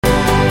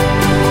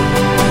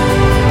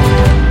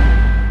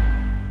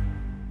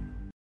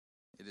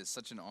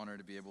Such an honor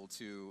to be able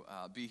to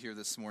be here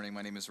this morning.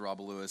 My name is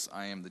Rob Lewis.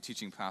 I am the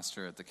teaching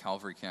pastor at the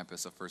Calvary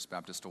campus of First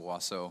Baptist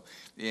Owasso.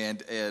 And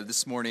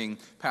this morning,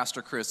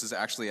 Pastor Chris is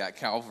actually at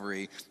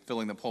Calvary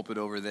filling the pulpit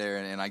over there,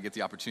 and I get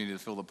the opportunity to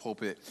fill the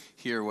pulpit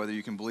here, whether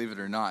you can believe it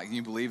or not. Can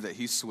you believe that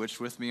he switched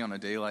with me on a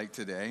day like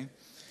today?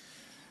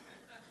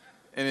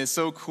 And it's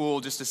so cool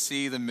just to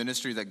see the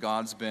ministry that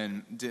God's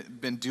been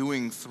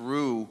doing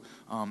through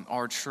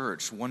our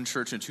church, one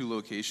church in two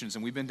locations,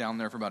 and we've been down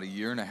there for about a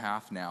year and a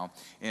half now.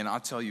 And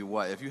I'll tell you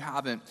what, if you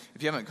haven't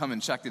come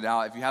and checked it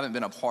out, if you haven't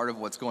been a part of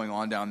what's going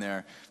on down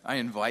there, I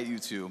invite you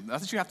to.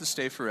 Not that you have to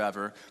stay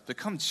forever, but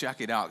come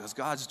check it out, because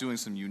God's doing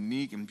some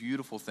unique and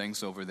beautiful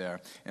things over there.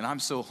 And I'm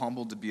so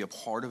humbled to be a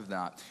part of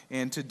that.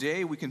 And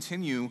today we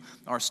continue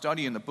our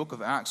study in the book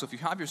of Acts. So if you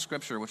have your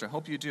scripture, which I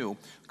hope you do,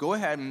 go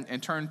ahead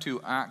and turn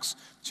to Acts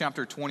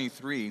chapter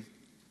 23.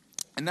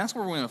 And that's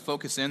where we're going to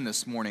focus in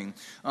this morning.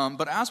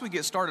 But as we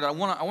get started, I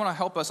want to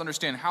help us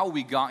understand how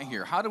we got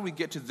here. How did we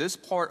get to this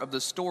part of the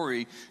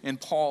story in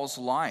Paul's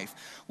life?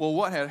 Well,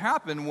 what had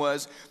happened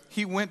was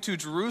he went to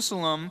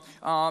Jerusalem,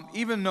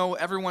 even though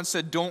everyone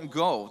said, "Don't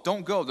go,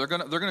 don't go. They're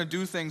gonna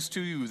do things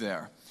to you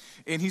there."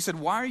 And he said,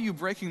 "Why are you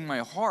breaking my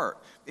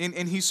heart?"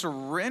 And he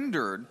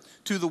surrendered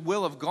to the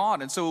will of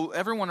God. And so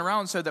everyone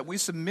around said that we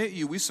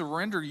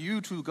surrender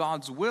you to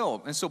God's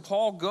will. And so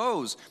Paul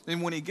goes,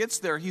 and when he gets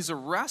there, he's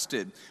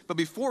arrested. But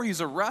before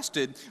he's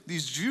arrested,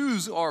 these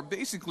Jews are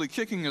basically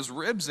kicking his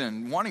ribs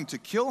in, wanting to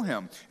kill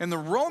him. And the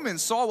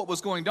Romans saw what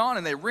was going on,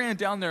 and they ran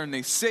down there and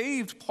they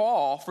saved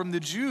Paul from the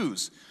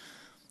Jews.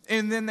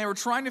 And then they were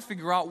trying to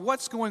figure out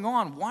what's going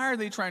on. Why are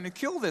they trying to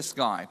kill this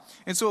guy?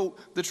 And so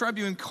the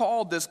tribune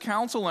called this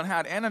council and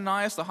had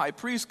Ananias, the high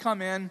priest,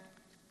 come in.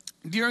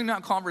 During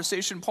that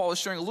conversation, Paul is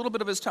sharing a little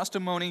bit of his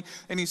testimony,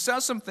 and he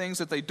says some things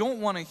that they don't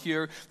want to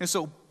hear. And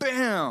so,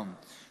 bam,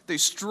 they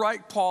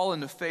strike Paul in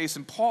the face.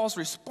 And Paul's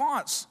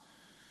response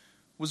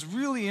was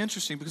really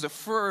interesting, because at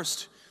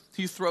first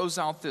he throws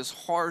out this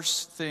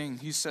harsh thing.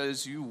 He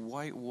says, "You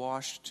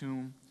whitewashed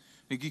tomb."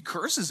 And he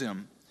curses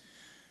him.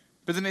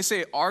 But then they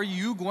say, "Are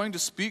you going to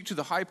speak to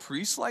the high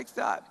priest like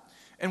that?"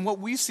 And what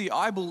we see,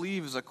 I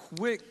believe, is a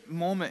quick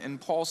moment in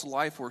Paul's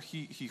life where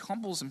he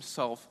humbles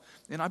himself,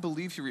 and I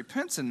believe he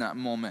repents in that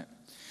moment.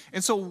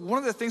 And so one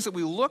of the things that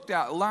we looked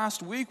at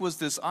last week was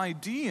this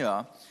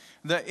idea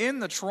that in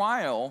the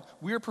trial,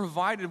 we are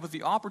provided with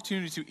the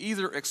opportunity to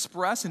either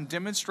express and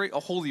demonstrate a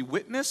holy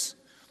witness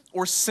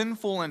or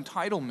sinful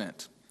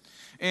entitlement.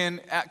 And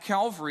at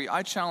Calvary,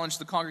 I challenged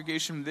the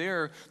congregation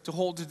there to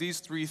hold to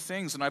these three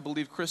things, and I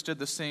believe Chris did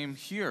the same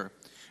here.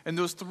 And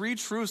those three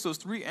truths, those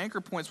three anchor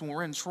points when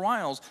we're in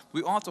trials,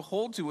 we ought to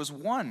hold to is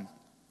one,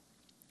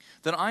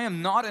 that I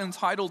am not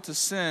entitled to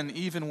sin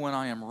even when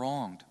I am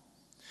wronged.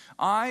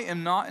 I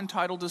am not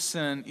entitled to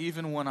sin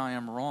even when I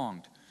am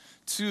wronged.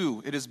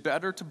 2, it is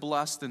better to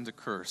bless than to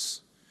curse.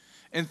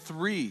 And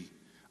 3,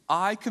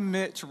 I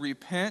commit to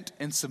repent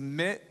and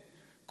submit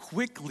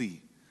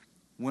quickly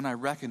when I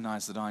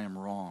recognize that I am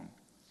wrong.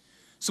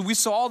 So we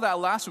saw that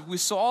last week. We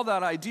saw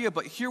that idea,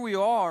 but here we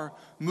are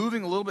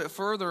moving a little bit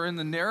further in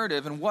the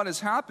narrative. And what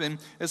has happened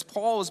is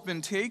Paul has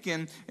been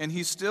taken, and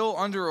he's still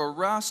under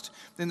arrest,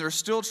 and they're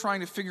still trying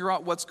to figure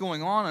out what's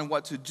going on and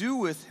what to do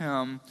with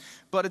him.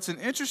 But it's an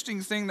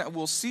interesting thing that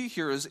we'll see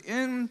here is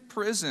in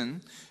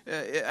prison,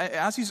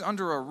 as he's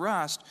under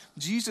arrest,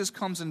 Jesus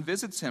comes and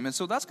visits him. And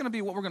so that's going to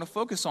be what we're going to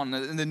focus on,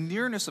 in the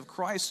nearness of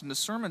Christ. And the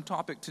sermon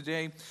topic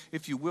today,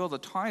 if you will, the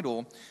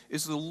title,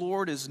 is "The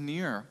Lord is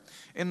Near."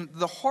 And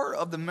the heart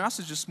of the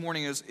message this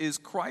morning is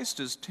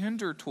Christ is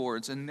tender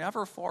towards and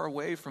never far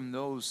away from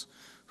those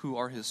who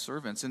are his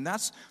servants. And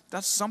that's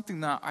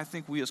something that I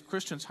think we as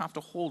Christians have to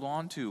hold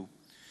on to.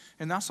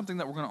 And that's something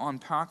that we're going to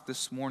unpack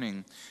this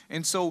morning.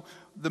 And so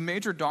the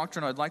major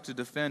doctrine I'd like to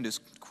defend is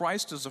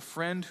Christ is a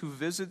friend who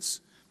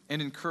visits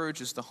and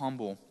encourages the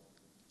humble.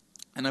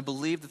 And I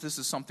believe that this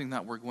is something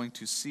that we're going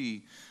to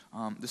see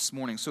this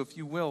morning. So if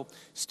you will,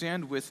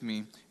 stand with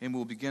me and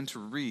we'll begin to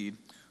read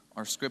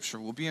our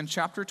scripture. We'll be in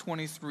chapter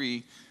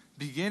 23,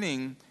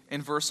 beginning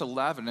in verse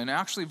 11. And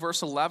actually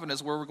verse 11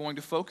 is where we're going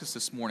to focus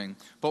this morning.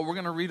 But we're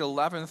going to read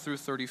 11 through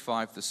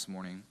 35 this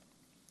morning.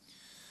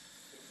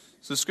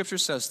 So the scripture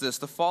says this: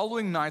 "The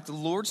following night the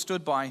Lord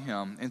stood by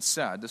him and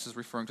said," this is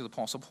referring to the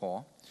Apostle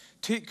Paul,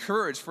 "Take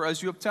courage, for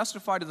as you have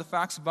testified to the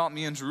facts about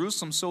me in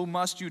Jerusalem, so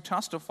must you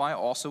testify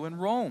also in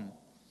Rome."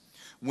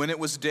 When it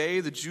was day,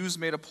 the Jews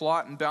made a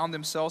plot and bound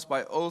themselves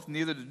by oath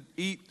neither to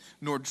eat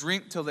nor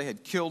drink till they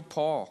had killed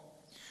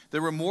Paul.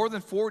 There were more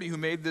than 40 who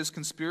made this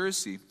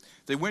conspiracy.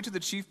 They went to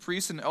the chief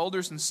priests and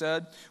elders and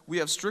said, "We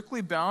have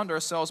strictly bound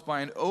ourselves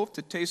by an oath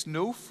to taste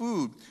no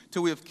food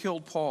till we have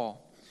killed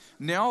Paul.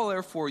 Now,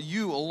 therefore,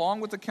 you,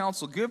 along with the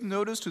council, give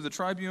notice to the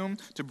tribune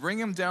to bring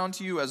him down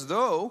to you as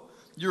though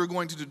you are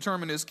going to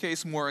determine his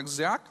case more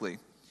exactly.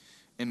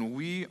 And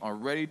we are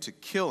ready to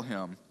kill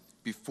him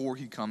before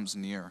he comes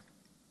near."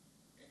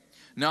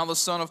 Now the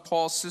son of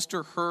Paul's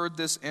sister heard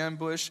this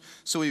ambush,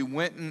 so he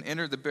went and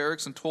entered the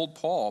barracks and told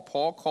Paul.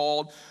 Paul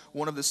called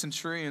one of the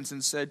centurions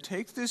and said,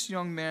 "Take this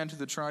young man to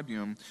the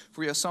tribune,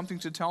 for he has something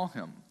to tell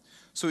him."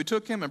 So he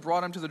took him and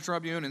brought him to the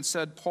tribune and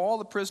said, Paul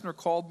the prisoner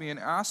called me and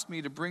asked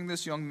me to bring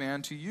this young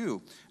man to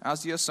you,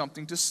 as he has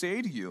something to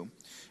say to you.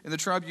 And the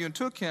tribune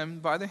took him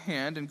by the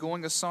hand and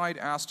going aside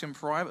asked him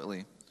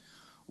privately,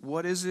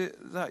 what is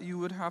it that you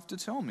would have to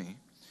tell me?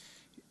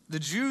 The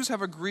Jews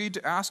have agreed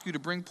to ask you to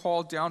bring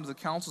Paul down to the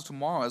council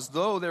tomorrow, as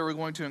though they were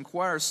going to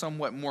inquire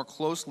somewhat more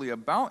closely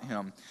about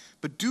him.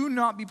 But do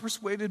not be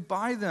persuaded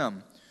by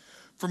them.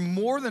 For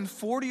more than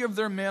 40 of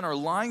their men are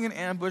lying in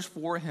ambush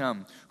for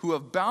him, who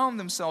have bound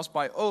themselves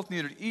by oath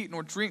neither to eat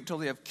nor drink till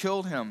they have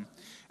killed him.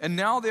 And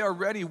now they are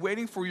ready,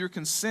 waiting for your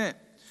consent.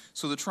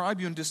 So the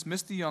tribune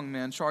dismissed the young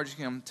man, charging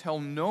him, tell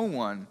no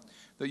one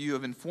that you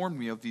have informed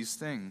me of these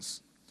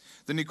things.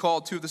 Then he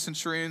called two of the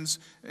centurions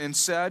and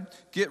said,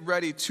 get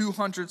ready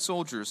 200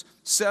 soldiers,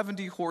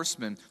 70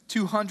 horsemen,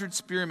 200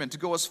 spearmen, to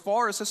go as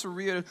far as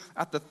Caesarea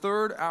at the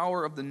 3rd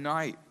hour of the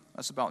night.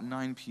 That's about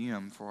 9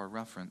 p.m. for our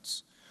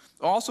reference.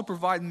 Also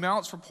provide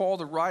mounts for Paul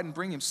to ride and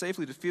bring him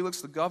safely to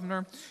Felix the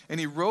governor. And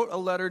he wrote a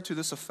letter to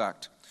this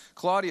effect.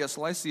 Claudius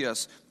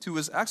Lysias, to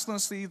his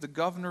excellency the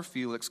governor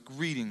Felix,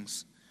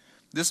 greetings.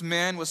 This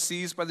man was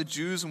seized by the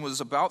Jews and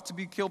was about to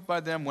be killed by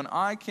them when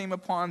I came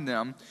upon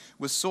them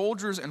with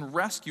soldiers and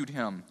rescued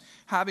him,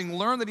 having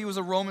learned that he was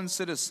a Roman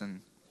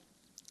citizen.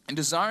 And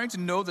desiring to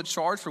know the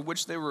charge for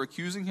which they were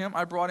accusing him,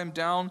 I brought him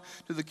down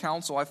to the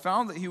council. I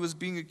found that he was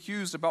being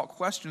accused about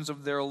questions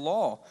of their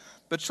law,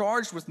 but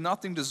charged with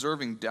nothing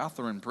deserving death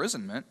or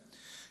imprisonment.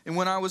 And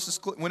when it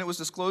was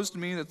disclosed to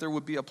me that there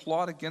would be a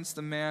plot against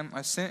the man,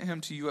 I sent him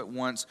to you at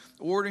once,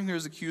 ordering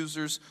his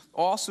accusers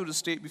also to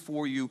state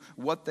before you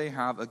what they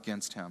have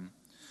against him.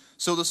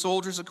 So the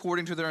soldiers,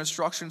 according to their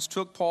instructions,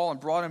 took Paul and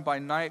brought him by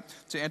night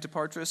to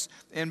Antipatris,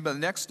 and by the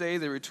next day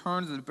they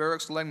returned to the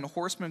barracks, letting the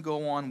horsemen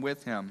go on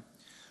with him.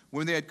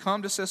 When they had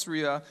come to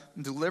Caesarea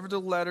and delivered the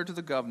letter to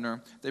the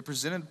governor, they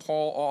presented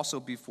Paul also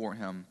before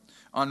him.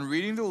 On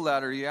reading the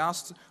letter, he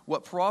asked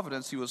what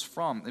province he was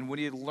from, and when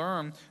he had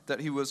learned that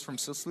he was from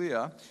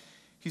Cilicia,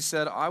 he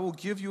said, I will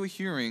give you a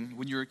hearing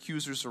when your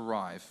accusers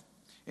arrive.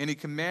 And he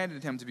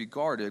commanded him to be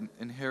guarded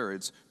in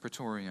Herod's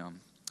praetorium.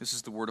 This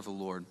is the word of the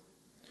Lord.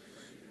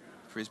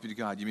 Praise be to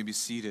God. You may be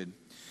seated.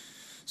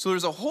 So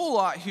there's a whole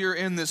lot here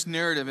in this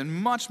narrative, and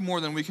much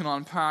more than we can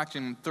unpack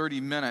in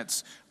 30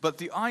 minutes. But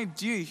the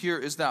idea here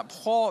is that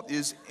Paul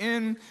is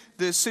in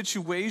this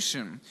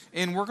situation,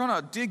 and we're going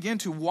to dig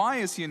into why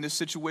is he in this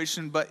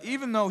situation. But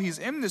even though he's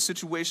in this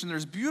situation,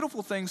 there's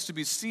beautiful things to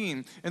be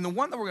seen. And the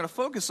one that we're going to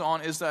focus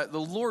on is that the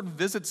Lord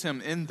visits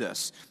him in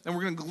this. And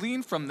we're going to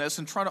glean from this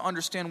and try to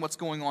understand what's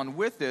going on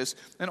with this,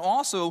 and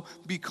also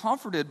be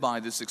comforted by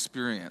this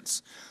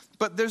experience.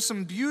 But there's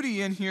some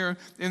beauty in here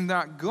in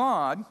that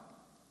God,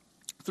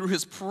 through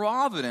his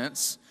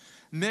providence,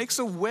 makes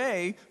a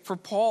way for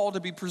Paul to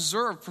be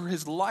preserved, for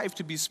his life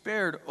to be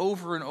spared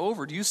over and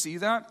over. Do you see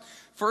that?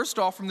 First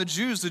off, from the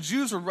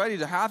Jews were ready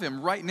to have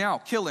him right now,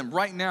 kill him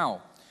right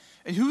now.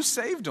 And who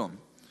saved him?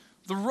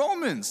 The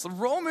Romans. The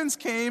Romans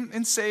came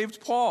and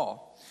saved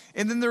Paul.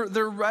 And then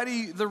they're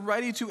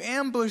ready to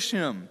ambush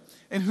him.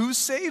 And who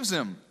saves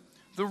him?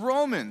 The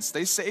Romans.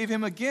 They save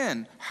him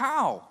again.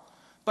 How?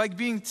 By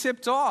being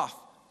tipped off.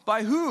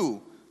 By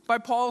who? By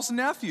Paul's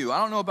nephew. I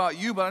don't know about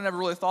you, but I never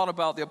really thought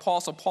about the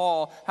Apostle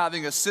Paul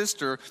having a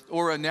sister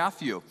or a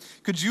nephew.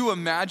 Could you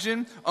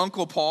imagine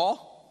Uncle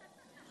Paul?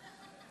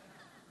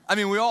 I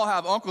mean, we all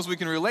have uncles we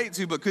can relate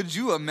to, but could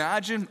you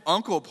imagine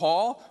Uncle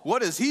Paul?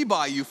 What does he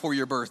buy you for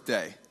your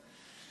birthday?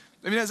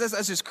 I mean,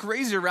 that's just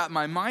crazy to wrap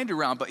my mind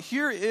around. But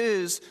here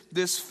is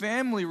this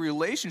family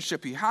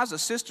relationship. He has a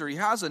sister. He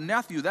has a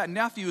nephew. That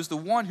nephew is the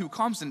one who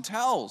comes and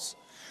tells.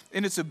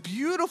 And it's a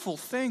beautiful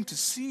thing to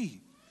see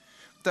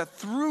that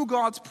through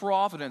God's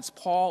providence,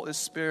 Paul is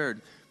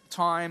spared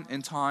time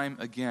and time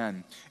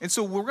again. And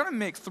so we're going to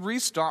make 3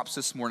 stops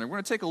this morning. We're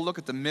going to take a look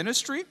at the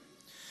ministry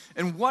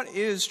and what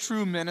is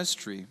true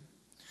ministry.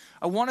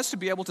 I want us to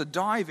be able to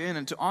dive in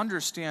and to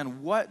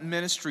understand what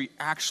ministry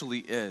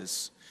actually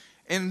is.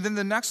 And then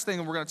the next thing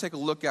we're going to take a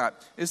look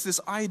at is this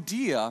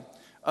idea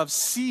of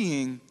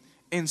seeing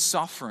in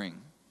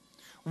suffering.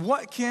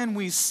 What can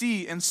we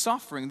see in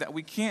suffering that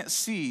we can't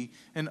see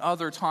in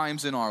other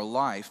times in our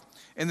life?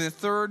 And then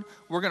third,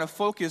 we're going to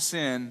focus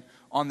in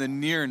on the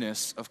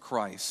nearness of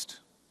Christ.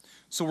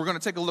 So we're going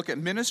to take a look at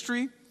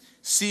ministry,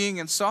 seeing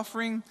and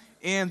suffering,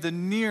 and the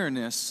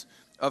nearness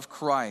of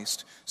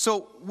Christ.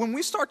 So when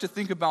we start to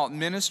think about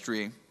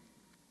ministry,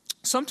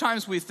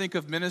 sometimes we think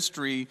of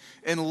ministry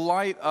in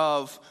light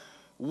of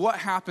what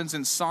happens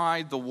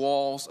inside the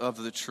walls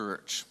of the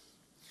church.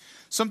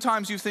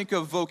 Sometimes you think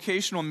of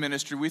vocational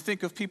ministry. We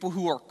think of people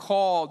who are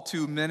called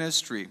to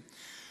ministry.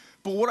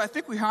 But what I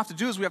think we have to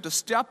do is we have to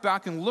step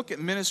back and look at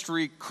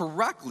ministry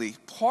correctly,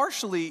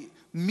 partially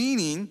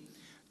meaning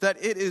that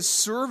it is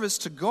service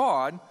to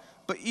God,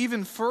 but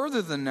even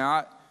further than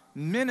that,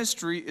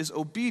 ministry is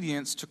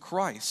obedience to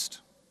Christ.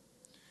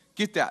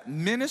 Get that?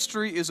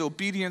 Ministry is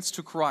obedience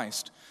to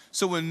Christ.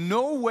 So in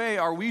no way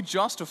are we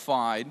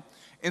justified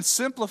in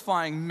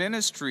simplifying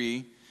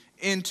ministry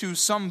into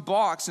some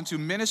box, into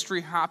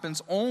ministry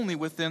happens only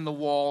within the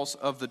walls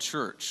of the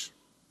church.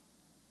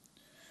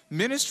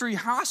 Ministry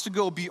has to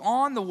go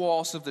beyond the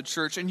walls of the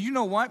church. And you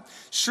know what?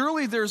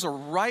 Surely there's a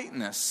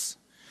rightness.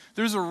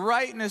 There's a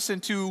rightness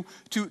into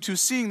to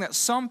seeing that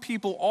some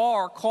people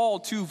are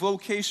called to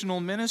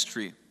vocational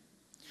ministry.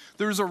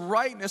 There's a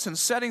rightness in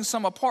setting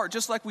some apart,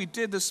 just like we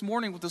did this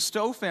morning with the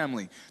Stowe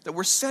family, that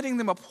we're setting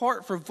them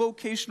apart for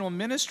vocational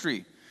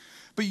ministry.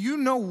 But you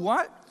know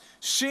what?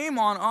 Shame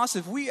on us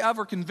if we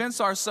ever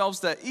convince ourselves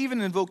that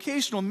even in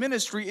vocational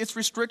ministry, it's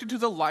restricted to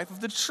the life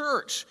of the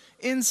church,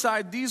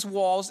 inside these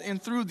walls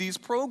and through these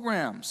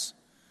programs.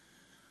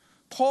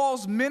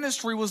 Paul's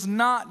ministry was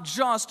not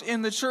just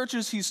in the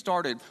churches he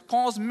started.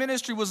 Paul's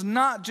ministry was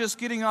not just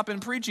getting up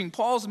and preaching.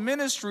 Paul's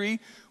ministry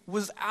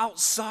was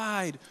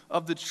outside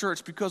of the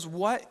church because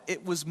what?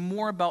 It was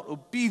more about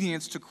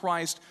obedience to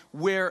Christ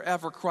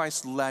wherever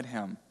Christ led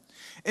him.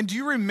 And do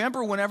you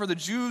remember whenever the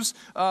Jews,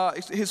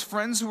 his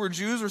friends who were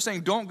Jews were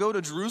saying, don't go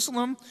to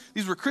Jerusalem?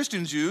 These were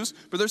Christian Jews,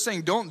 but they're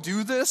saying, don't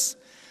do this.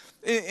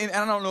 And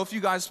I don't know if you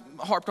guys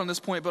harped on this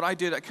point, but I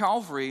did at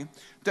Calvary,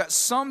 that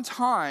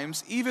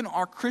sometimes even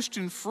our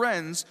Christian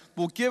friends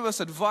will give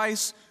us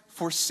advice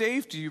for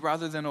safety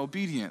rather than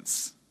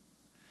obedience.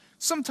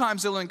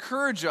 Sometimes they'll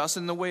encourage us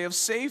in the way of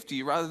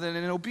safety rather than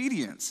in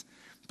obedience.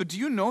 But do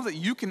you know that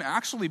you can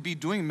actually be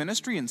doing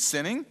ministry and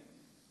sinning?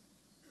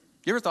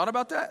 You ever thought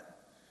about that?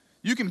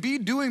 You can be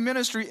doing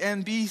ministry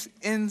and be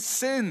in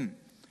sin.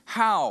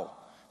 How?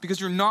 Because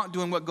you're not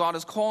doing what God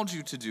has called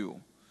you to do.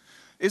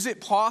 Is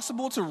it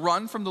possible to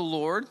run from the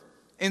Lord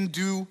and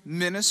do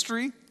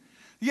ministry?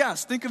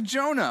 Yes, think of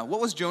Jonah. What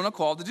was Jonah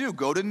called to do?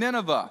 Go to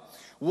Nineveh.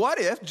 What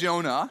if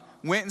Jonah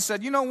went and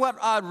said, you know what,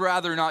 I'd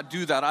rather not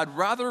do that. I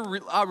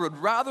would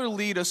rather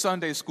lead a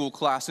Sunday school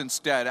class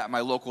instead at my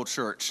local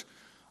church.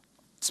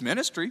 It's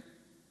ministry.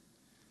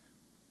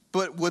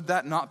 But would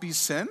that not be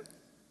sin?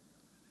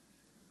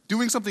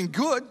 Doing something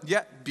good,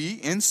 yet be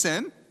in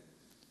sin?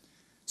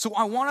 So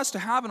I want us to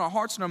have in our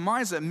hearts and our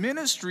minds that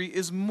ministry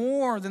is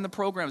more than the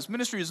programs.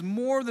 Ministry is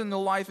more than the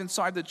life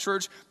inside the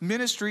church.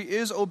 Ministry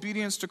is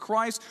obedience to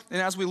Christ.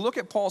 And as we look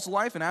at Paul's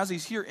life and as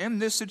he's here in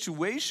this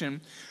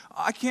situation,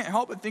 I can't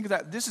help but think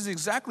that this is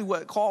exactly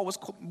what Paul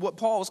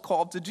was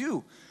called to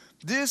do.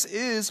 This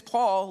is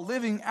Paul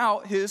living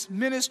out his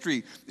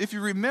ministry. If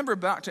you remember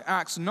back to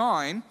Acts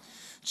 9,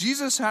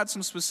 Jesus had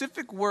some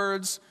specific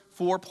words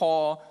for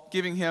Paul,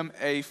 giving him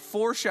a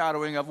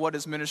foreshadowing of what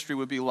his ministry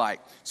would be like.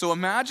 So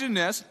imagine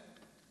this.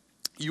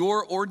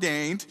 You're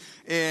ordained,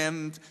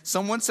 and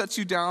someone sets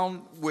you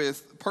down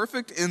with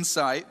perfect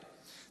insight.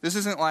 This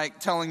isn't like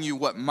telling you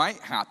what might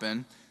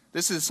happen.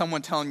 This is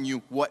someone telling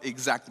you what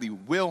exactly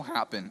will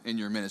happen in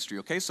your ministry,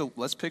 okay? So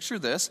let's picture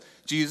this.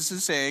 Jesus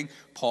is saying,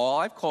 Paul,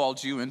 I've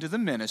called you into the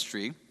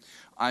ministry.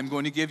 I'm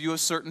going to give you a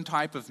certain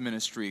type of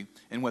ministry,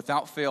 and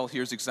without fail,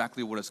 here's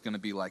exactly what it's going to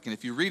be like. And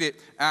if you read it,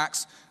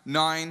 Acts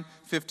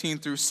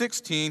 9:15 through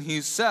 16,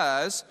 he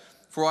says,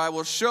 for I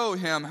will show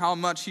him how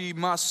much he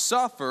must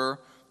suffer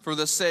for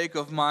the sake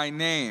of my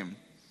name.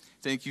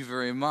 Thank you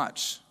very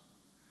much.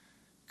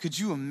 Could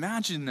you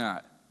imagine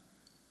that?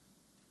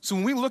 So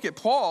when we look at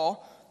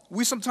Paul,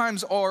 we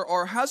sometimes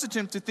are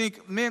hesitant to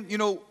think, man, you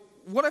know,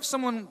 what if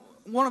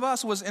one of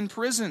us was in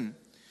prison?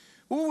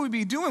 What would we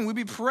be doing? We'd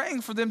be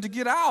praying for them to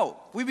get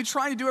out. We'd be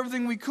trying to do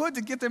everything we could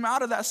to get them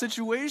out of that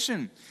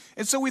situation.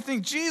 And so we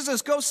think,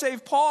 Jesus, go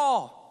save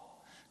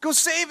Paul. Go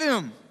save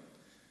him.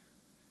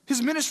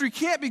 His ministry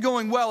can't be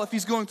going well if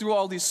he's going through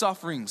all these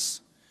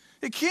sufferings.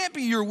 It can't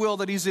be your will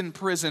that he's in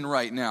prison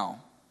right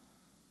now.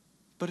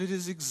 But it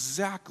is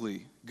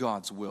exactly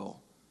God's will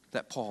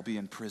that Paul be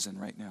in prison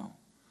right now.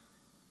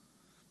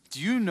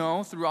 Do you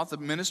know throughout the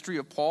ministry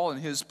of Paul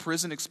and his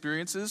prison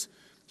experiences,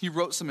 he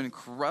wrote some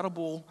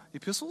incredible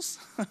epistles,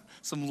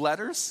 some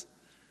letters.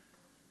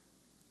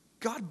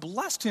 God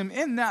blessed him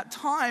in that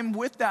time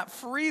with that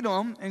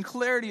freedom and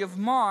clarity of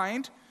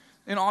mind.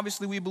 And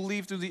obviously we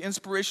believe through the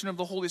inspiration of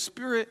the Holy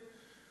Spirit.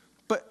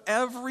 But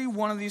every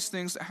one of these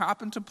things that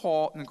happened to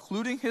Paul,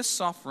 including his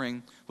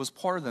suffering, was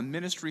part of the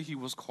ministry he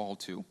was called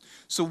to.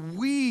 So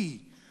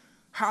we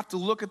have to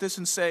look at this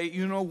and say,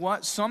 you know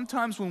what?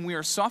 Sometimes when we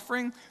are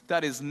suffering,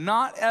 that is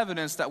not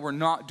evidence that we're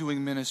not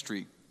doing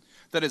ministry.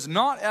 That is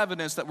not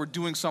evidence that we're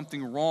doing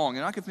something wrong.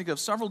 And I can think of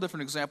several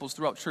different examples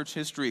throughout church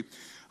history.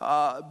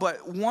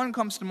 But one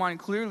comes to mind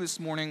clearly this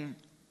morning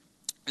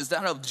is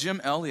that of Jim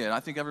Elliot.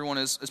 I think everyone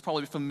is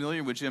probably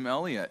familiar with Jim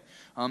Elliot.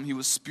 He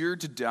was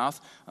speared to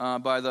death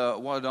by the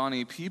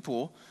Waodani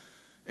people,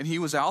 and he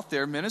was out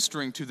there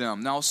ministering to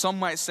them. Now, some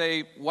might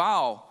say,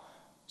 wow,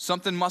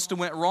 something must have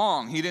went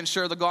wrong. He didn't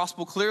share the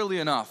gospel clearly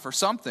enough or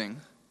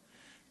something.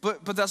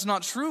 But that's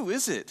not true,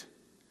 is it?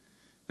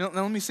 Now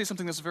let me say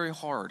something that's very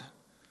hard.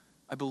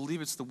 I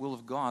believe it's the will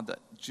of God that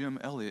Jim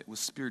Elliot was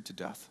speared to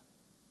death.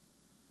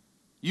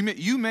 You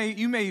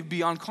may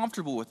be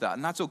uncomfortable with that,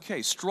 and that's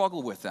okay.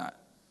 Struggle with that.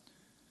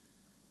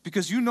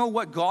 Because you know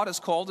what God has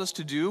called us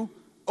to do?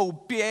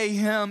 Obey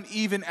him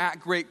even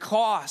at great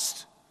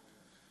cost.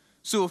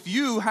 So if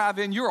you have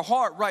in your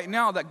heart right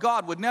now that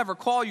God would never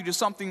call you to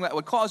something that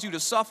would cause you to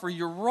suffer,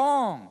 you're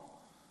wrong.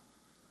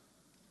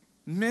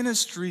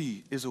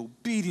 Ministry is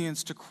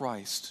obedience to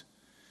Christ.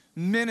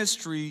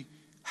 Ministry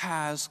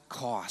has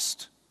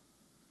cost.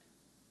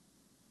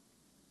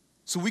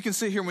 So we can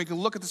sit here and we can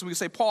look at this and we can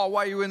say, Paul,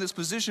 why are you in this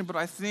position? But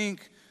I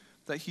think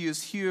that he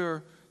is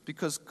here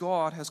because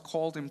God has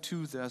called him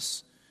to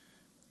this.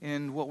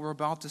 And what we're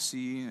about to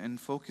see and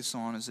focus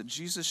on is that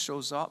Jesus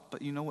shows up,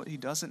 but you know what he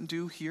doesn't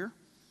do here?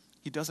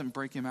 He doesn't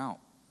break him out.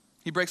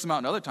 He breaks him out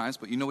in other times,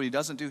 but you know what he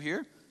doesn't do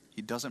here?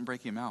 He doesn't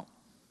break him out.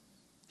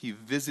 He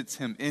visits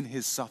him in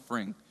his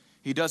suffering.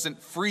 He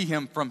doesn't free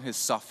him from his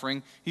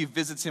suffering. He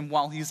visits him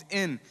while he's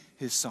in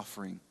his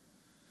suffering.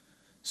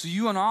 So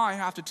you and I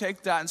have to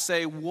take that and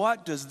say,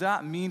 what does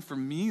that mean for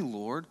me,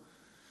 Lord?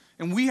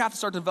 And we have to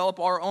start to develop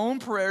our own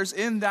prayers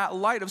in that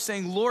light of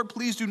saying, Lord,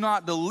 please do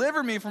not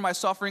deliver me from my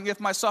suffering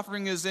if my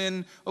suffering is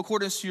in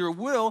accordance to your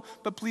will,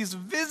 but please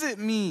visit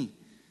me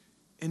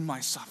in my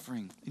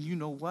suffering. And you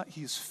know what?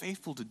 He is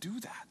faithful to do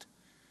that.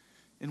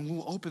 And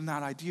we'll open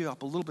that idea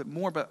up a little bit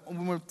more. But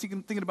when we're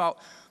thinking about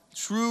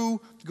true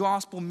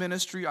gospel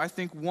ministry, I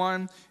think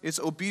one is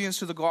obedience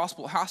to the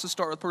gospel. It has to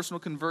start with personal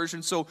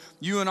conversion. So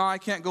you and I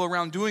can't go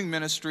around doing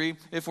ministry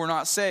if we're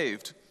not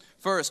saved.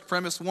 First,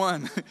 premise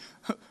one,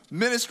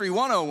 ministry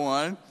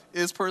 101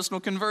 is personal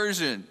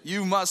conversion.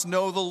 You must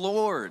know the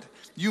Lord.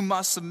 You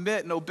must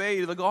submit and obey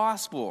to the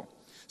gospel.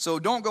 So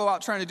don't go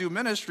out trying to do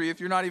ministry if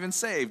you're not even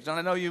saved. And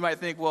I know you might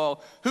think,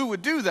 well, who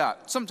would do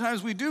that?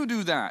 Sometimes we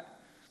do that.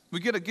 We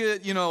get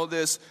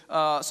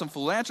some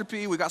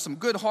philanthropy, we got some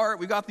good heart,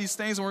 we got these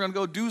things, and we're going to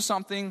go do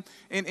something.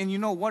 And you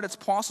know what? It's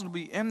possible to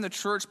be in the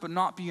church but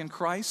not be in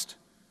Christ.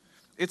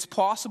 It's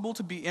possible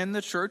to be in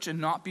the church and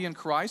not be in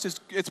Christ.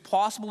 It's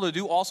possible to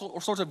do all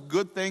sorts of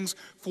good things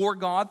for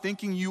God,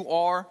 thinking you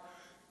are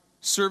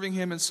serving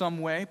him in some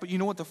way. But you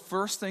know what the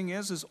first thing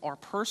is our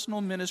personal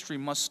ministry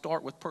must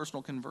start with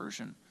personal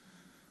conversion.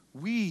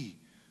 We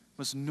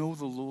must know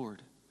the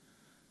Lord.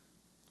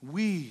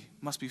 We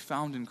must be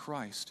found in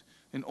Christ.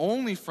 And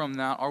only from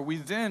that are we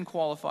then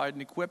qualified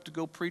and equipped to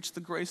go preach the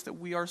grace that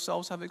we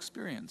ourselves have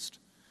experienced.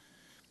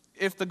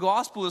 If the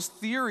gospel is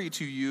theory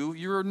to you,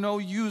 you're no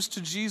use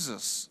to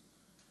Jesus.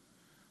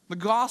 The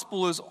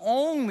gospel is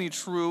only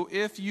true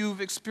if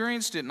you've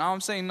experienced it. Now I'm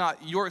saying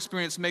not your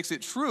experience makes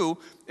it true.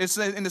 It's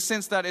in the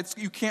sense that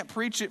you can't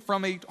preach it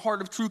from a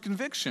heart of true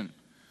conviction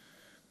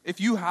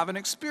if you haven't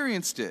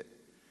experienced it.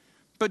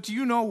 But do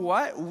you know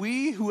what?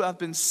 We who have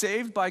been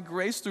saved by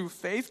grace through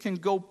faith can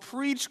go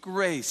preach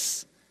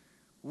grace.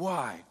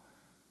 Why?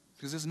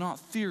 Because it's not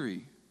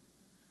theory.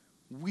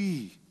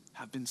 We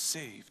have been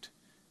saved.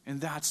 And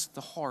that's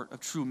the heart of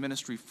true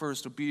ministry.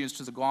 First, obedience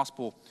to the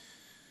gospel.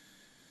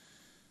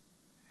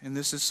 And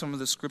this is some of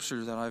the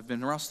scripture that I've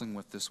been wrestling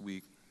with this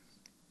week.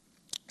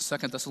 2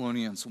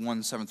 Thessalonians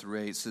 1,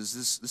 7-8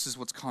 says, this is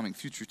what's coming,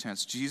 future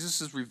tense. Jesus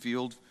is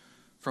revealed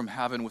from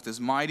heaven with his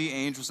mighty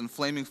angels in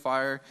flaming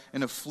fire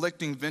and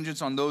afflicting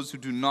vengeance on those who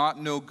do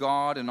not know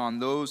God and on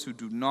those who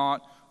do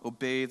not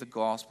obey the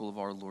gospel of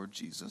our Lord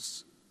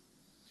Jesus.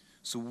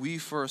 So we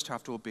first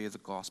have to obey the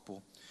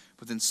gospel.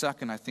 But then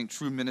second, I think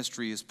true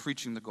ministry is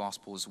preaching the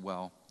gospel as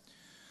well.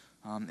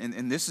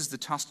 And this is the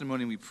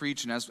testimony we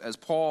preach. And as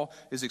Paul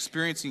is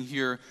experiencing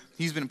here,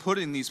 he's been put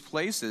in these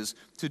places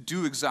to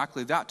do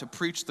exactly that, to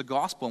preach the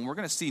gospel. And we're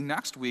going to see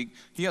next week,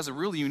 he has a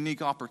really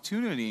unique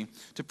opportunity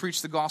to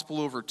preach the gospel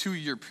over a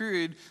 2-year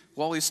period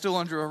while he's still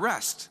under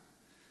arrest.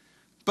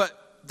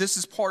 But this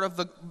is part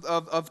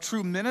of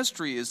true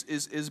ministry,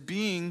 is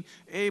being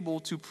able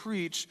to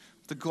preach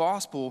the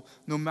gospel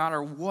no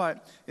matter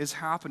what is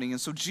happening. And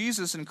so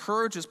Jesus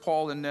encourages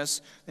Paul in this,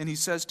 and he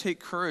says,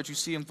 take courage. You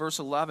see in verse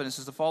 11, it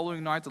says, the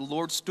following night the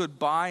Lord stood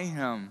by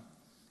him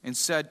and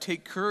said,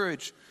 take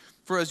courage,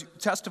 for as you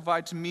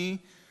testified to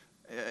me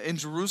in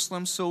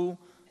Jerusalem, so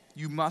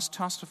you must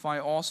testify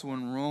also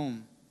in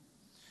Rome.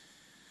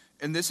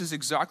 And this is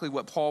exactly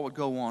what Paul would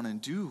go on and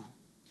do.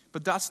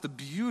 But that's the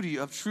beauty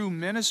of true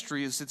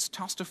ministry, is it's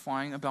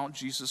testifying about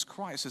Jesus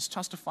Christ. It's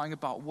testifying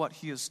about what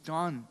he has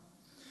done.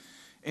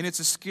 And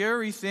it's a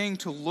scary thing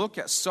to look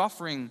at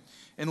suffering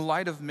in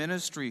light of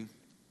ministry.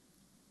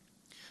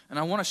 And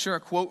I want to share a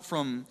quote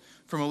from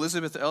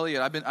Elizabeth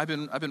Elliot. I've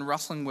been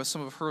wrestling with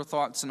some of her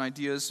thoughts and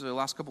ideas the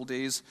last couple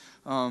days,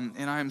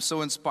 and I am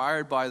so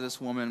inspired by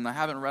this woman. And I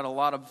haven't read a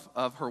lot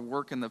of her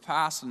work in the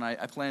past, and I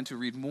plan to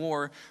read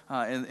more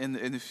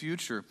in the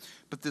future.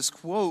 But this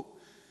quote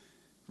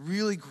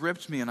really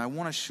gripped me, and I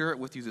want to share it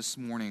with you this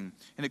morning.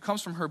 And it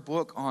comes from her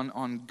book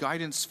on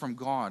guidance from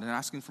God and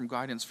asking for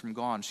guidance from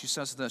God. And she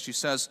says this. She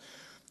says,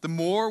 the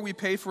more we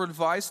pay for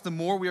advice, the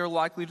more we are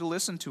likely to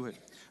listen to it.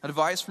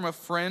 Advice from a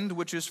friend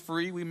which is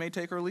free, we may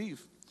take or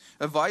leave.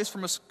 Advice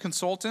from a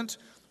consultant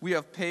we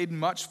have paid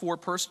much for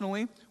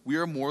personally, we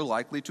are more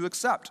likely to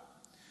accept.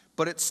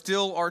 But it's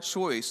still our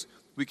choice.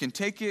 We can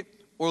take it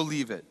or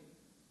leave it.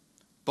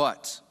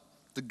 But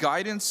the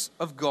guidance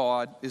of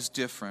God is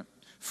different.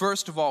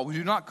 First of all, we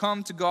do not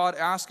come to God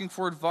asking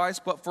for advice,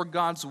 but for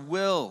God's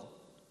will.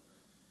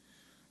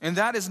 And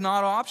that is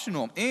not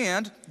optional.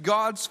 And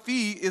God's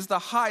fee is the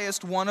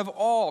highest one of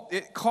all.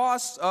 It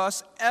costs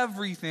us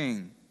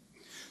everything.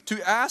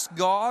 To ask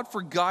God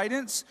for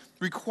guidance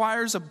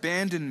requires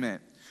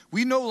abandonment.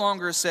 We no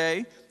longer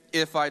say,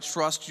 if I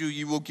trust you,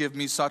 you will give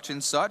me such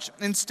and such.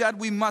 Instead,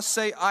 we must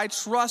say, I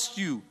trust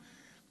you.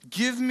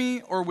 Give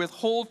me or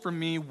withhold from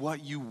me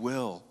what you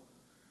will.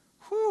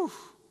 Whew.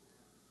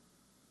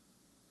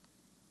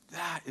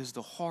 That is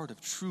the heart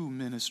of true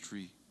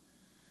ministry.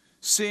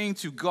 Saying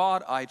to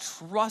God, I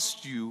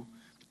trust you.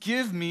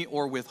 Give me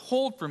or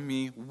withhold from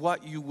me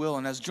what you will.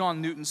 And as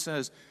John Newton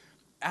says,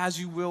 as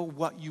you will,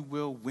 what you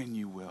will, when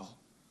you will.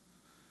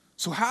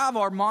 So have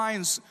our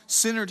minds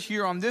centered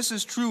here on this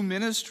is true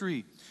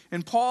ministry.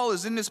 And Paul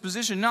is in this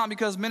position not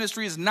because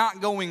ministry is not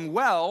going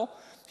well.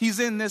 He's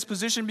in this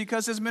position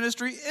because his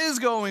ministry is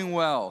going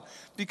well.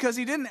 Because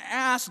he didn't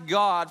ask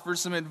God for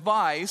some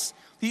advice.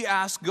 He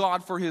asked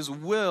God for his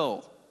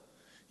will.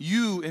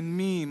 You and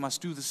me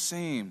must do the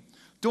same.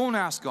 Don't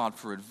ask God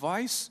for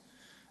advice.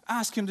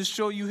 Ask him to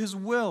show you his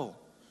will.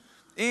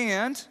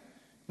 And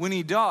when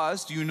he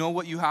does, do you know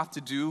what you have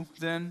to do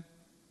then?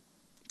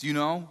 Do you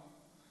know?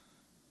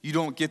 You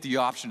don't get the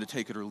option to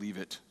take it or leave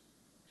it.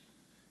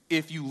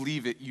 If you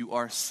leave it, you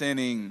are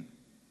sinning.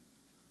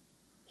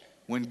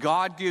 When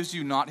God gives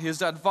you not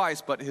his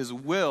advice, but his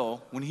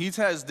will, when he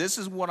says, this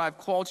is what I've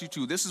called you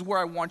to, this is where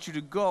I want you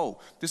to go,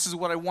 this is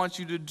what I want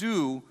you to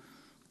do,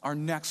 our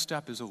next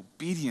step is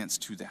obedience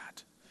to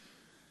that.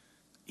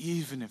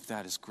 Even if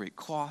that is great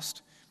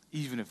cost,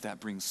 even if that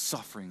brings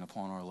suffering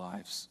upon our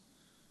lives.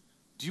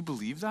 Do you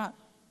believe that?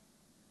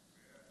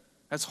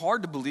 That's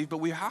hard to believe, but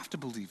we have to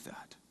believe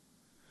that.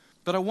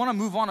 But I want to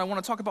move on. I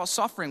want to talk about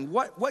suffering.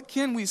 What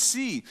can we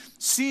see?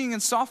 Seeing in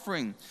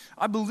suffering.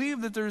 I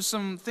believe that there's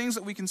some things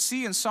that we can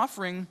see in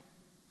suffering.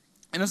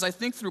 And as I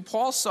think through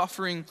Paul's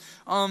suffering,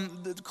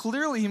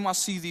 clearly he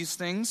must see these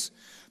things.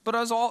 But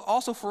as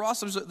also for us,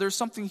 there's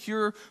something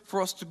here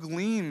for us to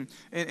glean.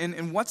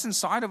 And what's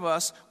inside of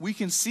us, we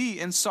can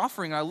see in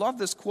suffering. I love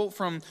this quote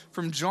from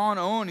John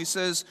Owen. He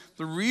says,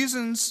 the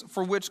reasons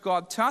for which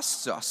God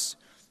tests us.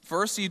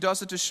 First, he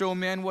does it to show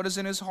man what is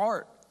in his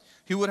heart.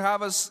 He would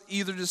have us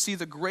either to see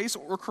the grace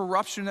or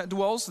corruption that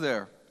dwells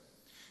there.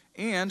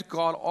 And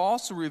God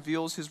also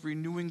reveals his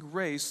renewing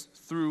grace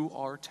through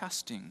our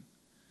testing.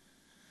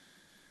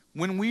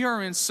 When we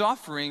are in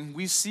suffering,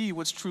 we see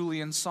what's truly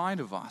inside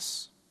of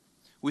us.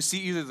 We see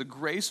either the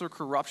grace or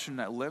corruption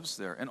that lives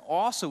there. And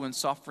also in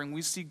suffering,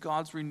 we see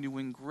God's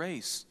renewing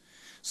grace.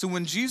 So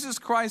when Jesus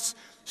Christ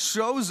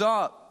shows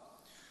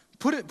up,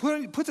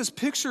 put this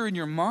picture in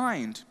your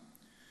mind.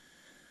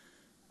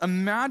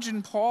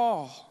 Imagine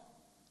Paul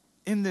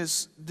in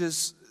this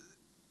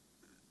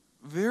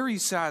very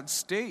sad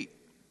state.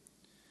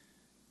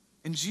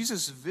 And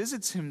Jesus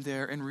visits him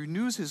there and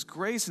renews his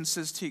grace and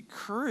says, take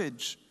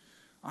courage.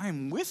 I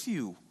am with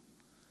you.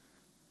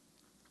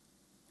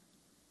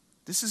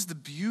 This is the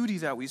beauty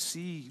that we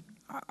see.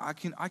 I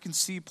can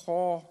see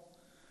Paul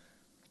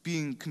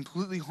being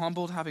completely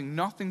humbled, having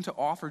nothing to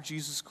offer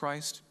Jesus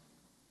Christ.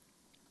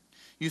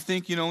 You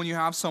think, when you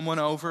have someone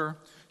over,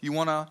 you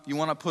want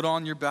to put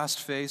on your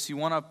best face, you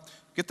want to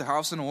get the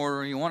house in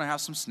order, you want to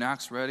have some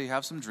snacks ready,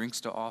 have some drinks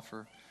to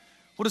offer.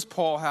 What does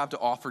Paul have to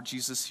offer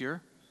Jesus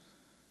here?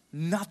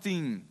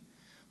 Nothing.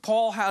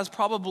 Paul has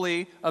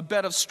probably a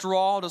bed of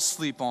straw to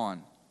sleep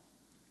on.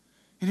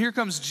 And here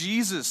comes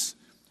Jesus.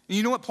 And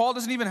you know what Paul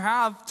doesn't even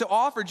have to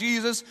offer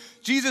Jesus?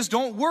 Jesus,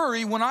 don't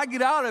worry, when I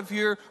get out of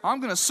here, I'm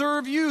going to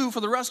serve you for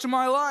the rest of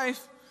my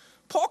life.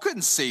 Paul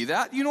couldn't say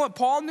that. You know what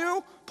Paul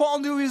knew? Paul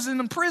knew he's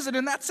in prison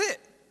and that's it.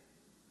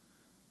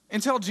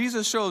 Until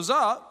Jesus shows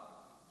up,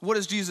 what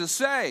does Jesus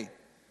say?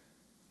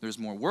 There's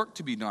more work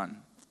to be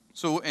done.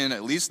 So, and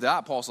at least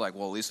that, Paul's like,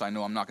 well, at least I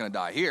know I'm not going to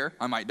die here.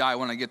 I might die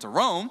when I get to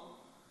Rome,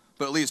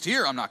 but at least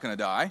here I'm not going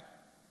to die.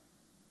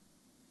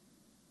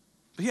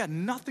 But he had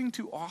nothing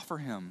to offer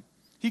him.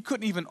 He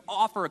couldn't even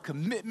offer a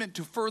commitment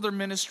to further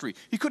ministry.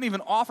 He couldn't even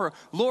offer,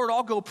 Lord,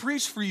 I'll go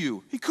preach for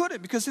you. He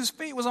couldn't because his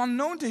fate was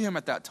unknown to him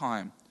at that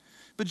time.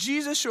 But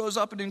Jesus shows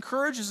up and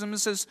encourages him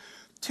and says,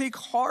 take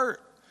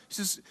heart. He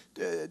says,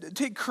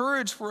 take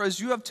courage, for as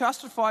you have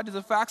testified to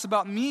the facts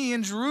about me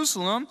in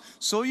Jerusalem,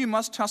 so you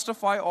must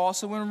testify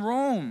also in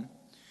Rome.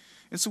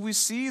 And so we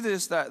see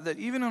this, that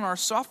even in our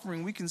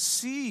suffering, we can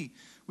see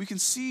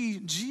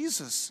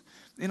Jesus.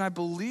 And I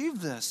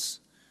believe this.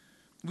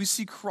 We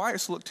see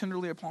Christ look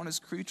tenderly upon his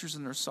creatures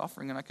in their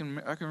suffering. And I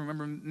can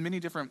remember many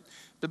different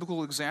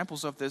biblical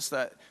examples of this,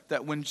 that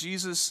when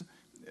Jesus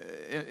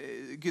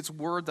gets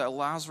word that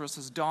Lazarus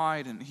has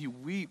died and he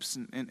weeps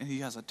and he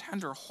has a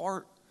tender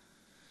heart.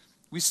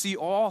 We see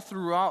all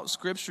throughout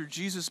Scripture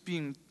Jesus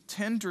being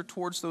tender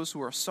towards those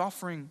who are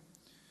suffering.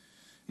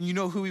 And you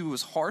know who he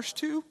was harsh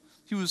to?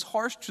 He was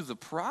harsh to the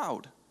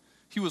proud.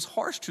 He was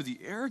harsh to the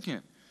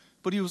arrogant.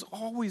 But he was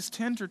always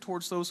tender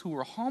towards those who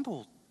were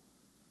humbled.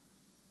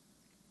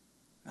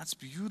 That's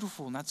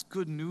beautiful, and that's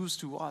good news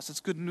to us. It's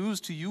good news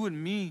to you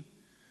and me.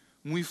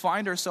 When we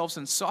find ourselves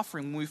in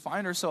suffering, when we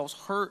find ourselves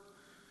hurt,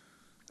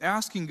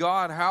 asking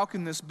God, how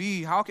can this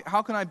be? How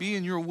can I be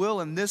in your will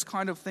and this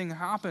kind of thing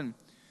happen?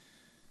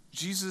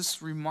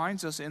 Jesus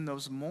reminds us in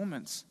those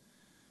moments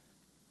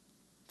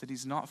that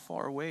he's not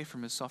far away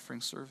from his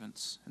suffering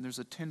servants. And there's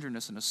a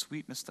tenderness and a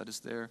sweetness that is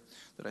there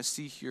that I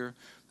see here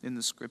in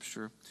the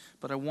scripture.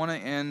 But I want to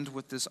end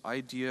with this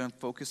idea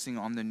focusing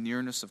on the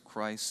nearness of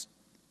Christ.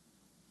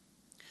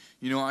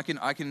 You know, I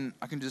can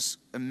just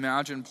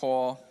imagine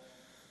Paul.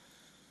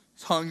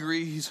 He's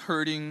hungry, he's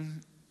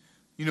hurting.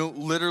 You know,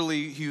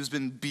 literally he's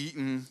been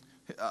beaten.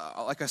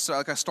 Like I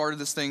started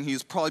this thing,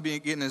 he's probably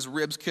getting his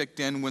ribs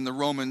kicked in when the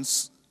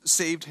Romans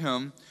saved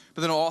him.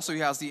 But then also he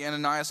has the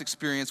Ananias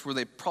experience where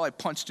they probably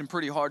punched him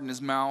pretty hard in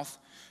his mouth.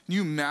 Can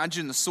you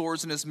imagine the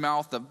sores in his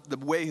mouth, the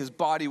way his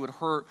body would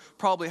hurt?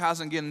 Probably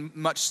hasn't gotten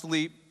much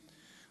sleep.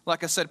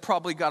 Like I said,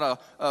 probably got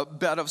a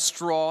bed of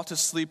straw to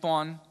sleep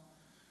on.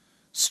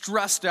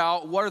 Stressed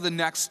out. What are the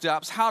next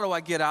steps? How do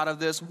I get out of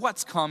this?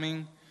 What's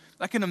coming?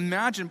 I can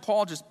imagine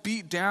Paul just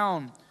beat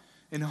down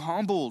and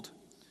humbled.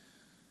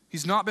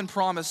 He's not been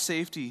promised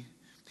safety.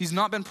 He's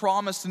not been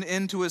promised an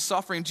end to his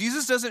suffering.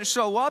 Jesus doesn't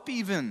show up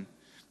even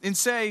and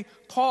say,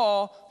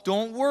 Paul,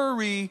 don't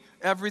worry,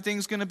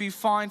 everything's going to be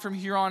fine from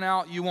here on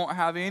out. You won't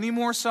have any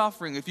more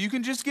suffering. If you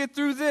can just get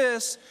through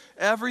this,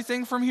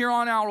 everything from here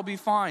on out will be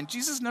fine.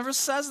 Jesus never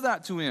says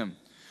that to him.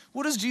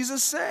 What does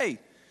Jesus say?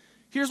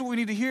 Here's what we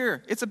need to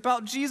hear. It's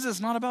about Jesus,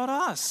 not about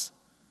us.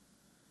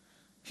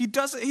 He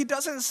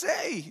doesn't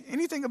say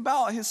anything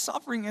about his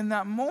suffering in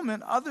that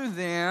moment other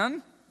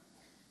than,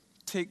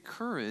 take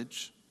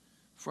courage,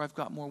 for I've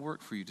got more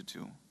work for you to do.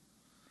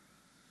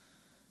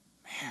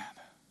 Man.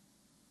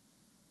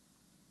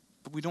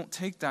 But we don't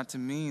take that to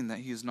mean that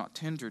he is not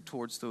tender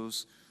towards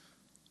those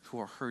who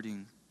are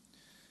hurting.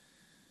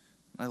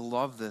 I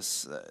love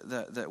this,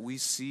 that we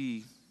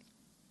see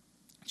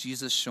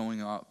Jesus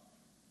showing up.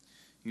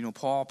 You know,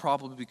 Paul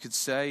probably could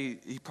say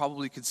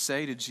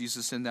to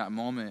Jesus in that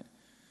moment,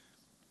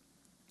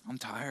 I'm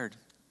tired.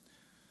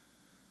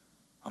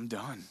 I'm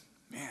done.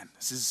 Man,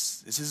 this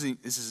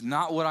is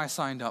not what I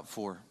signed up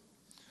for.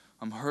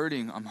 I'm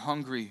hurting. I'm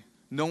hungry.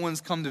 No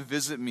one's come to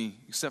visit me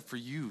except for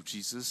you,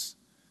 Jesus.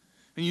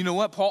 And you know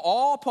what?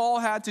 All Paul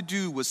had to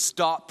do was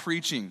stop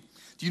preaching.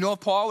 Do you know if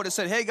Paul would have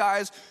said, hey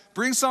guys,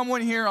 bring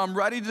someone here. I'm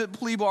ready to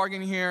plea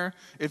bargain here.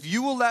 If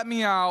you will let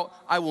me out,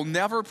 I will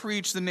never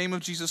preach the name of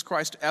Jesus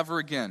Christ ever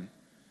again.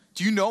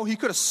 Do you know he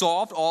could have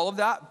solved all of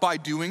that by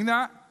doing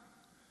that?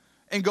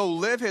 And go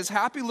live his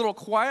happy little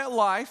quiet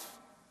life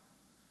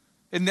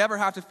and never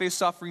have to face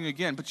suffering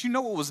again. But you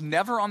know what was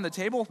never on the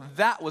table?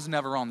 That was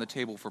never on the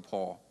table for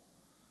Paul.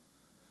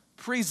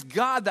 Praise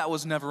God that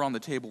was never on the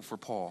table for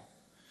Paul.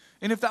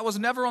 And if that was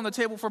never on the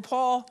table for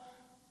Paul,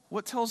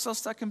 what tells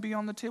us that can be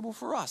on the table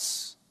for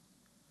us?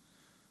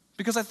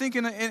 Because I think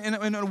in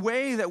a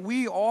way that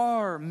we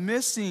are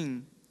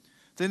missing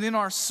that in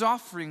our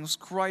sufferings,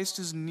 Christ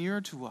is near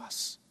to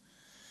us.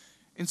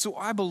 And so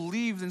I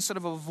believe that instead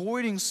of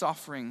avoiding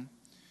suffering,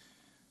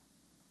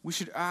 we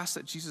should ask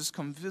that Jesus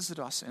come visit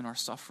us in our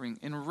suffering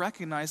and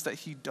recognize that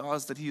he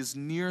does, that he is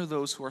near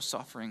those who are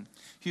suffering.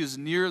 He is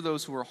near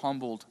those who are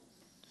humbled.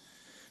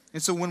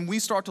 And so when we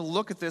start to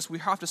look at this, we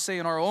have to say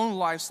in our own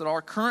lives that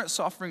our current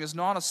suffering is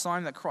not a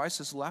sign that Christ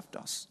has left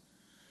us.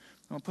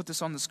 I'll put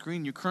this on the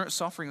screen. Your current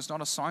suffering is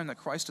not a sign that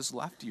Christ has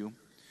left you.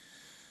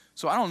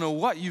 So I don't know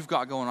what you've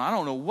got going on. I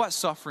don't know what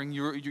suffering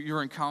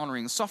you're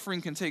encountering.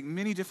 Suffering can take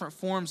many different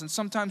forms. And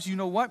sometimes, you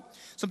know what?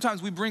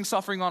 Sometimes we bring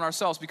suffering on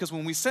ourselves because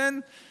when we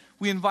sin,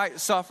 we invite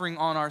suffering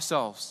on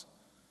ourselves.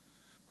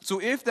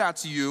 So if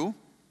that's you,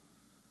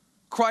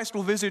 Christ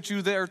will visit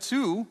you there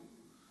too.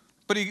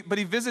 But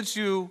he visits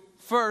you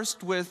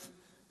first with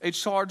a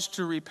charge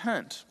to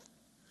repent,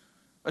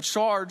 a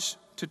charge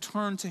to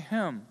turn to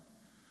him.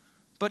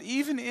 But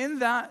even in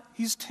that,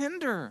 he's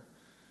tender.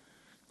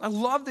 I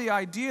love the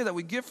idea that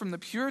we get from the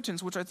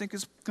Puritans, which I think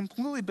is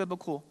completely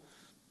biblical,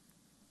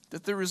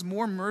 that there is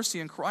more mercy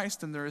in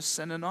Christ than there is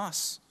sin in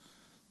us.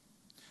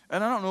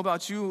 And I don't know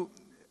about you,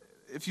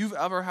 if you've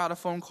ever had a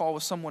phone call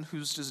with someone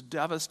who's just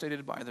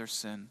devastated by their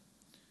sin.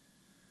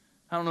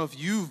 I don't know if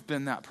you've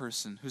been that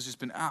person who's just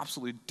been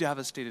absolutely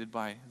devastated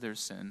by their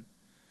sin.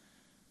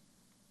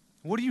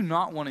 What do you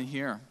not want to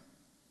hear?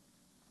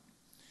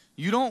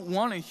 You don't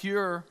want to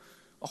hear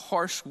a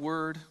harsh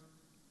word.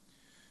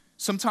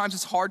 Sometimes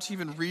it's hard to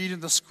even read in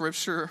the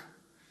scripture.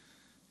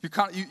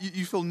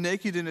 You feel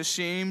naked and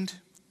ashamed.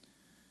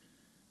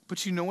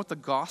 But you know what the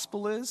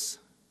gospel is?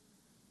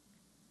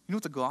 You know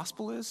what the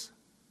gospel is?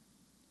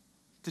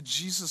 That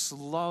Jesus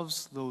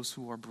loves those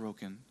who are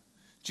broken.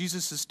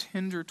 Jesus is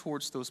tender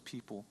towards those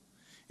people.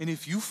 And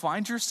if you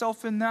find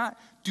yourself in that,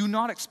 do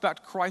not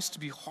expect Christ to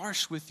be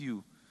harsh with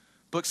you,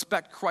 but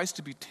expect Christ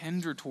to be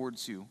tender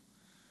towards you.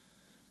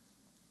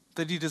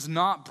 That he does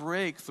not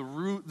break the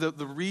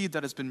reed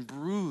that has been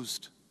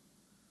bruised.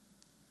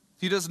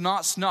 He does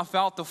not snuff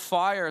out the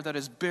fire that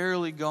is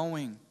barely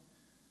going.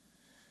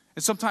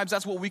 And sometimes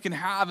that's what we can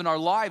have in our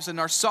lives, in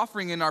our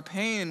suffering, in our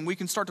pain. And we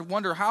can start to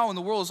wonder, how in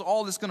the world is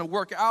all this going to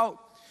work out?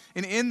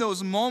 And in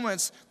those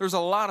moments, there's a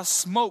lot of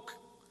smoke.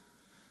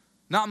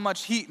 Not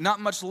much heat, not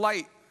much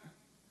light.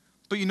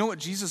 But you know what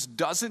Jesus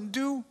doesn't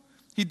do?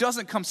 He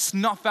doesn't come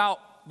snuff out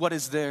what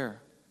is there.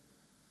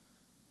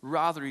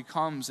 Rather, he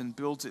comes and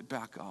builds it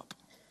back up.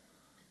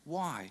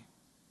 Why?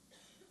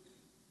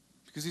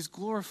 Because he's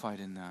glorified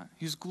in that.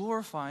 He's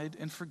glorified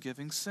in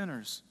forgiving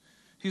sinners.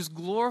 He's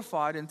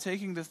glorified in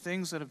taking the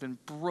things that have been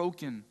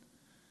broken.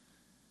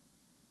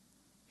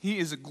 He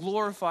is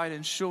glorified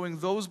in showing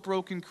those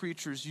broken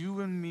creatures,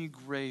 you and me,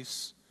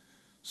 grace.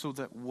 So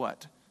that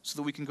what? So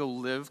that we can go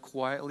live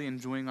quietly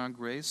enjoying our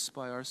grace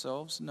by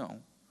ourselves? No.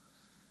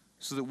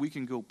 So that we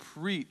can go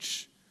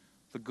preach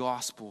the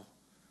gospel,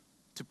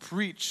 to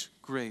preach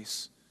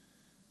grace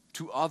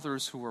to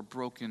others who are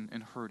broken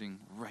and hurting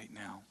right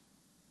now.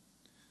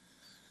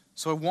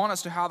 So I want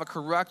us to have a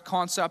correct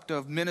concept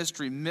of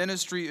ministry.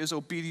 Ministry is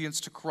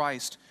obedience to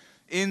Christ.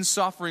 In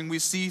suffering, we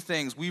see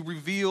things. We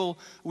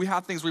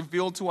have things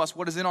revealed to us,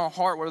 what is in our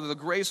heart, whether the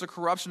grace or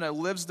corruption that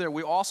lives there.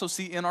 We also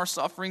see in our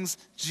sufferings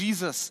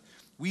Jesus.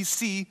 We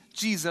see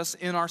Jesus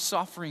in our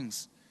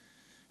sufferings.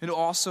 And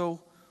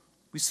also,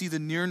 we see the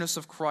nearness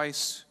of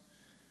Christ,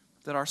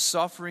 that our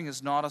suffering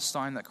is not a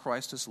sign that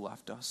Christ has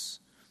left us.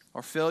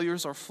 Our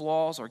failures, our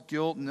flaws, our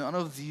guilt, none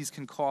of these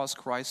can cause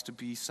Christ to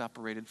be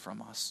separated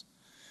from us.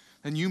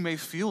 And you may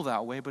feel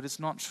that way, but it's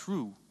not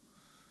true.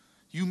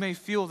 You may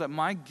feel that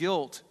my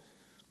guilt,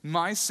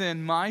 my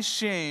sin, my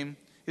shame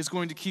is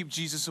going to keep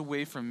Jesus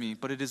away from me,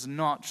 but it is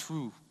not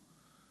true.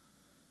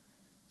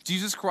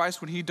 Jesus Christ,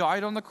 when he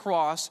died on the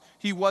cross,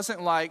 he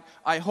wasn't like,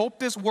 I hope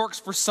this works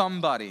for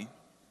somebody.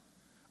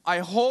 I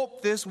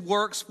hope this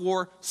works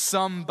for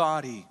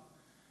somebody.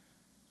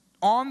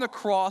 On the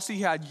cross,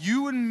 he had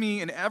you and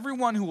me and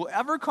everyone who will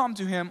ever come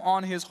to him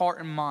on his heart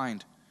and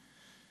mind.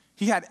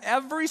 He had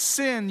every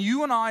sin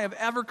you and I have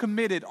ever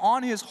committed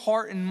on his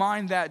heart and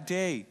mind that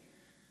day.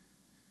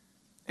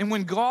 And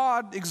when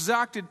God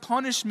exacted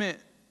punishment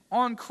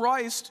on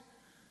Christ,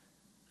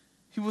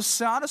 he was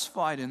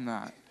satisfied in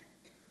that.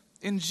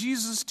 In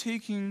Jesus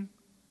taking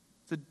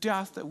the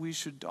death that we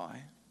should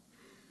die,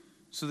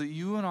 so that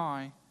you and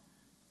I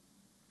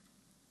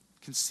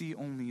can see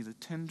only the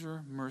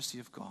tender mercy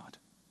of God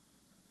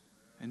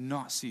and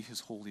not see his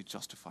holy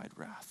justified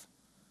wrath.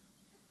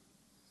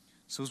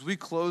 So as we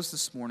close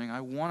this morning,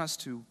 I want us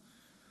to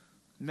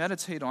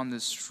meditate on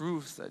this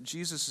truth that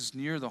Jesus is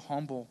near the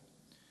humble,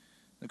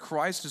 that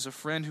Christ is a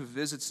friend who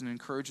visits and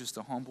encourages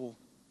the humble,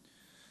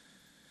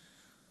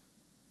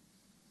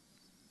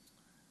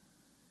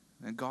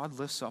 that God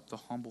lifts up the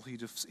humble. He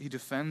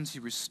defends, he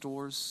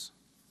restores,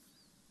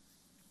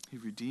 he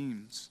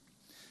redeems.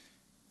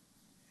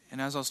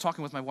 And as I was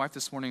talking with my wife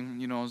this morning,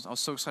 I was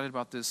so excited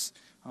about this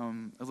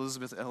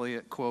Elizabeth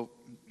Elliot quote,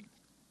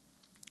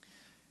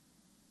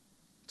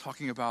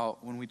 talking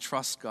about when we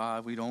trust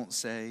God, we don't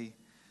say,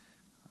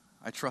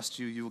 I trust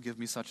you, you will give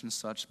me such and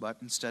such, but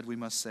instead we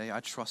must say,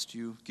 I trust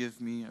you, give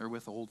me or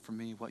withhold from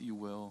me what you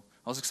will.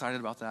 I was excited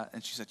about that,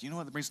 and she said, you know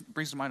what, that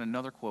brings to mind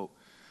another quote,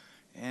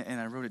 and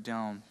I wrote it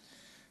down.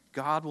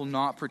 God will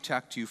not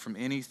protect you from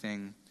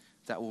anything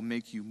that will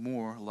make you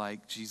more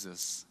like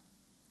Jesus.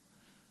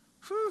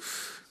 Whew.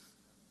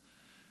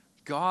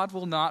 God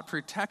will not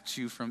protect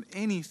you from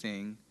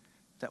anything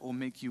that will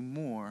make you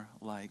more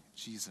like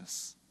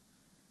Jesus.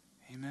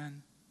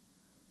 Amen.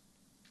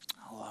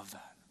 I love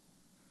that.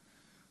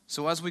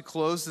 So as we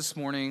close this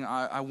morning,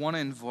 I want to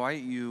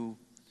invite you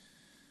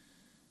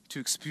to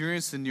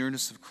experience the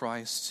nearness of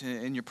Christ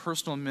in your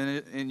personal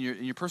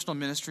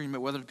ministry,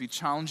 whether it be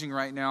challenging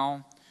right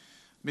now.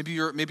 Maybe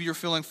you're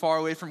feeling far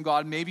away from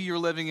God. Maybe you're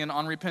living in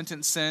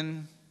unrepentant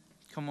sin.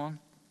 Come on.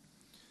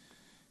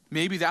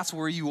 Maybe that's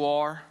where you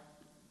are.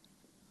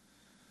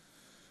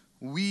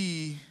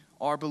 We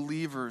are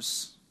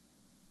believers.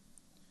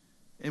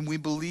 And we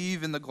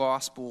believe in the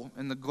gospel.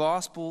 And the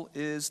gospel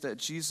is that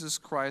Jesus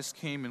Christ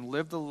came and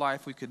lived the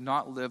life we could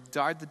not live,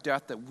 died the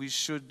death that we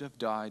should have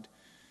died,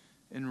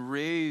 and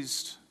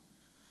raised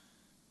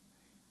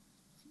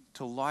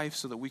to life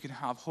so that we can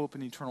have hope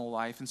in eternal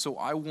life. And so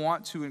I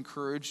want to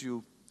encourage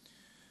you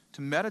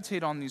to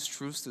meditate on these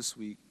truths this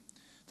week.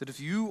 That if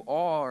you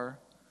are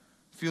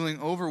feeling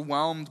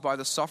overwhelmed by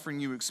the suffering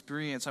you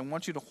experience, I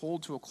want you to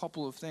hold to a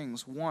couple of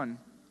things. One,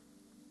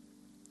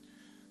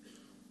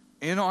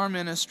 in our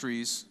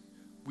ministries,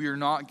 we are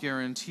not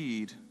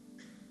guaranteed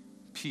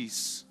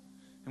peace.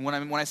 And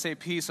when I say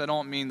peace, I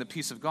don't mean the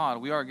peace of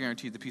God. We are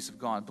guaranteed the peace of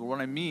God. But what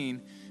I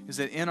mean is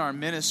that in our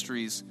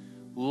ministries,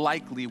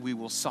 likely we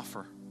will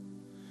suffer.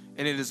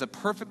 And it is a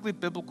perfectly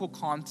biblical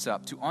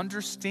concept to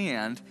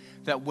understand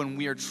that when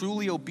we are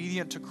truly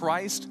obedient to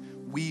Christ,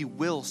 we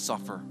will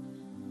suffer.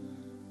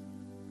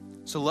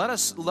 So let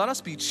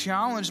us be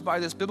challenged by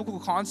this biblical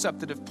concept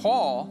that if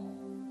Paul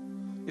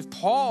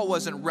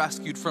wasn't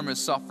rescued from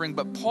his suffering,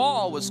 but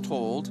Paul was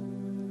told,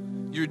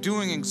 you're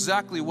doing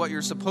exactly what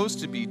you're supposed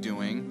to be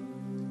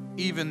doing,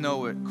 even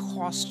though it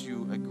cost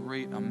you a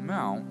great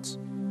amount,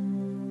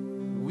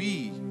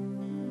 we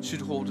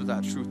should hold to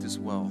that truth as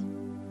well.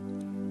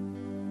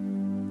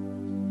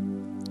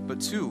 But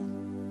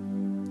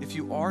two, if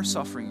you are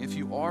suffering, if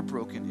you are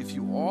broken, if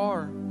you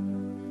are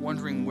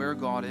wondering where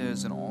God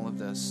is in all of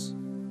this,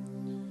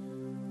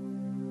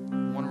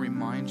 I want to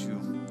remind you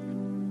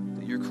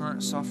that your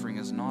current suffering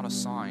is not a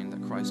sign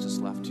that Christ has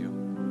left you.